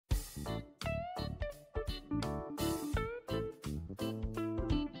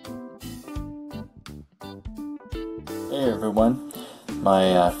Hey everyone,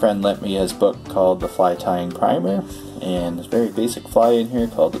 my friend lent me his book called The Fly Tying Primer, and there's a very basic fly in here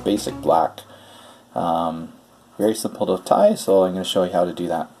called the Basic Black. Very simple to tie, so I'm going to show you how to do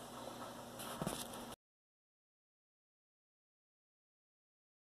that.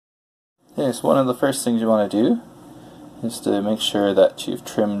 Okay, so one of the first things you want to do is to make sure that you've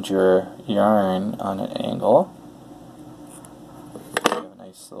trimmed your yarn on an angle. You have a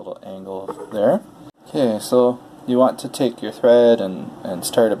nice little angle there. Okay, so you want to take your thread and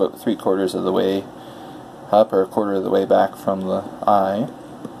start about 3/4 of the way up or 1/4 of the way back from the eye.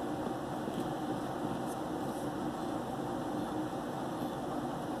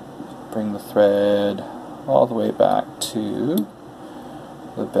 Bring the thread all the way back to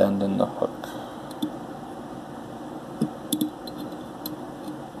the bend in the hook.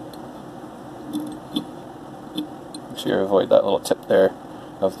 Make sure you avoid that little tip there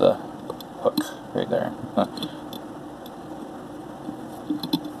of the hook right there.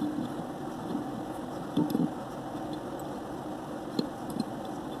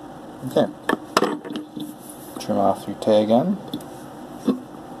 Okay, trim off your tag end.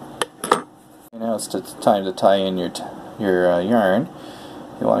 Now it's time to tie in your yarn.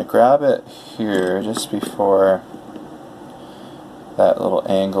 You want to grab it here just before that little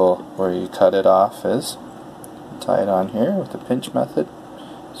angle where you cut it off is. Tie it on here with the pinch method.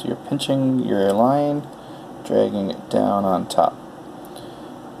 So you're pinching your line, dragging it down on top.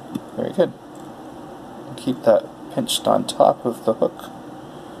 Very good. Keep that pinched on top of the hook.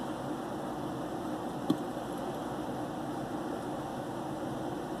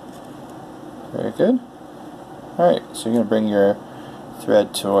 Very good. Alright, so you're going to bring your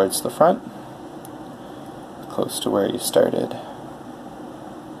thread towards the front, close to where you started.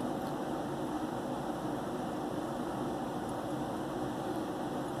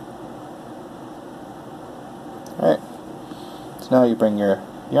 Alright, so now you bring your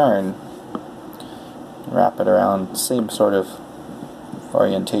yarn, wrap it around, same sort of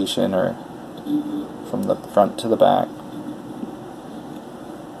orientation, or from the front to the back.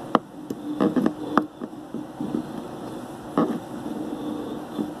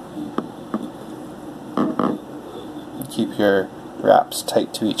 Keep your wraps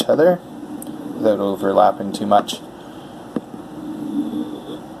tight to each other without overlapping too much.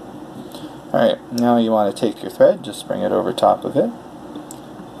 Alright, now you want to take your thread, just bring it over top of it.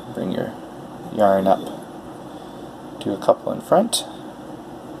 Bring your yarn up to a couple in front,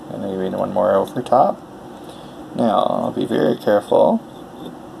 and maybe one more over top. Now, I'll be very careful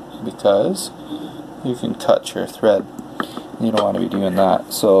because you can cut your thread. You don't want to be doing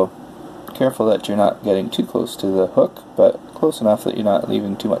that, so careful that you're not getting too close to the hook, but close enough that you're not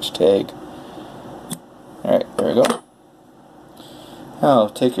leaving too much tag. Alright, there we go. Now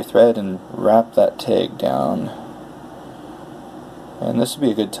take your thread and wrap that tag down. And this would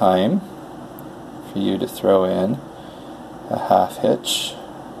be a good time for you to throw in a half hitch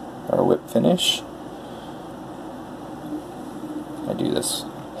or a whip finish. I do this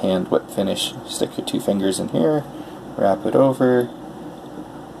hand whip finish. Stick your 2 fingers in here, wrap it over,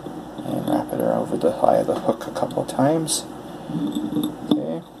 and wrap it over the eye of the hook a couple times.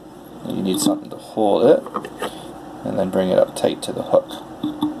 Okay, you need something to hold it, and then bring it up tight to the hook.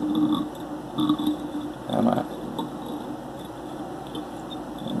 Come on.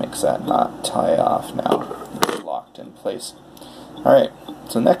 It makes that knot tie off now. It's locked in place. Alright,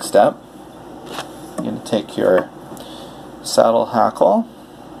 so next step, you're going to take your saddle hackle,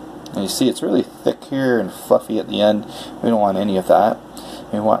 and you see it's really thick here and fluffy at the end. We don't want any of that.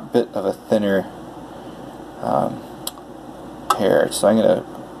 We want a bit of a thinner hair. So I'm going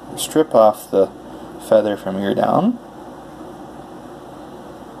to strip off the feather from here down.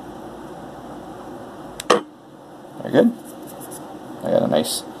 Very good. I got a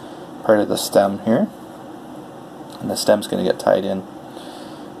nice part of the stem here, and the stem's going to get tied in.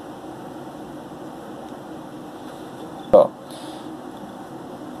 So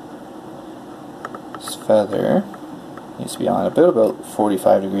this feather needs to be on about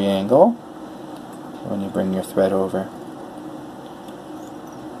 45-degree angle when you bring your thread over.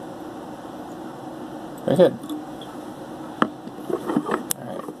 Very good.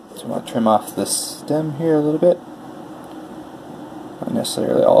 Alright, so you want to trim off this stem here a little bit. Not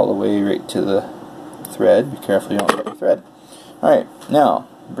necessarily all the way right to the thread. Be careful you don't cut your thread. Alright, now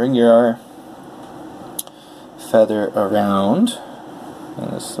bring your feather around.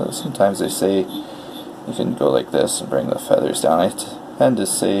 And sometimes they say you can go like this and bring the feathers down. I tend to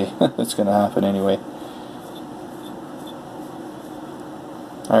say it's going to happen anyway.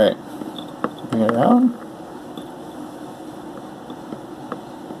 Alright, bring it around.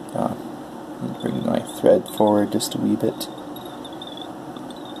 Bring my thread thread forward just a wee bit.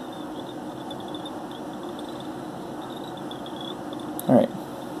 Alright,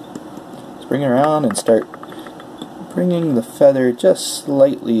 let's bring it around and start bringing the feather just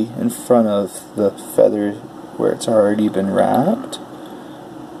slightly in front of the feather where it's already been wrapped.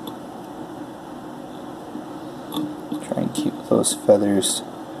 Try and keep those feathers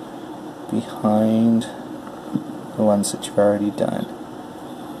behind the ones that you've already done.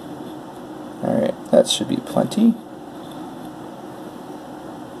 Alright, that should be plenty.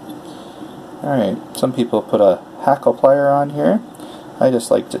 Alright, some people put a hackle plier on here. I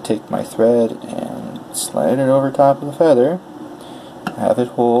just like to take my thread and slide it over top of the feather, have it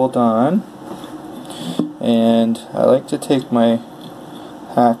hold on, and I like to take my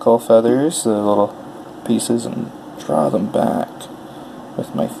hackle feathers, the little pieces, and draw them back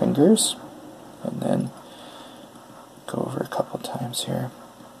with my fingers, and then go over a couple times here.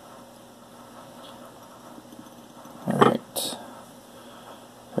 Alright,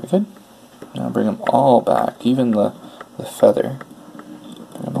 very good. Now bring them all back, even the feather.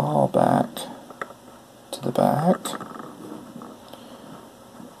 Bring them all back to the back.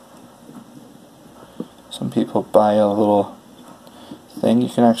 Some people buy a little thing. You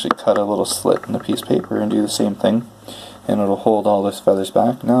can actually cut a little slit in a piece of paper and do the same thing, and it'll hold all those feathers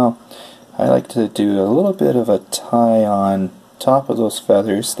back. Now, I like to do a little bit of a tie on top of those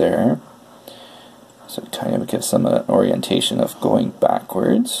feathers there, so it kind of gives them an orientation of going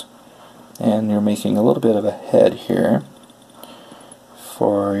backwards. And you're making a little bit of a head here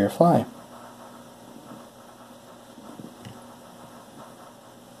for your fly.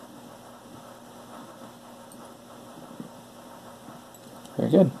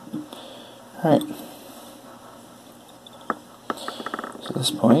 Very good. Alright. So at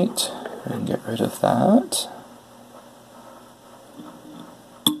this point, we can get rid of that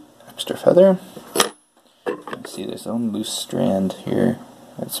extra feather. You see there's one loose strand here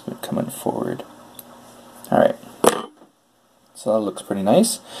that's been coming forward. Alright. So that looks pretty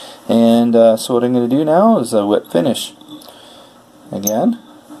nice. And so what I'm going to do now is a whip finish. Again,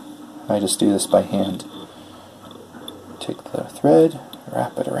 I just do this by hand. Take the thread,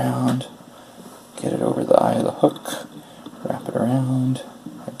 wrap it around, get it over the eye of the hook, wrap it around,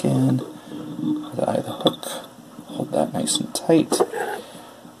 again, the eye of the hook, hold that nice and tight,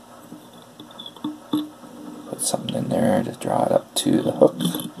 put something in there to draw it up to the hook,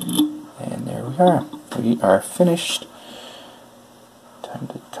 and there we are. We are finished. Time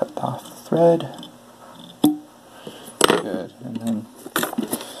to cut off the thread. Good. And then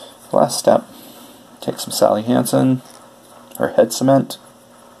last step, take some Sally Hansen or head cement.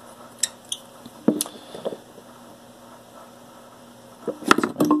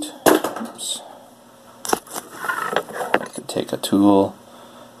 Oops. I could take a tool,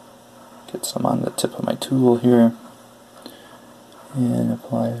 get some on the tip of my tool here, and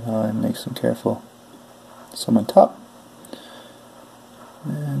apply it on nice and careful. Some on top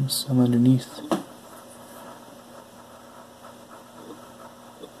and some underneath.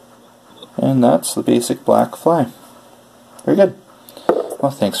 And that's the basic black fly. Very good.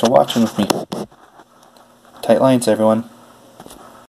 Well, thanks for watching with me. Tight lines, everyone.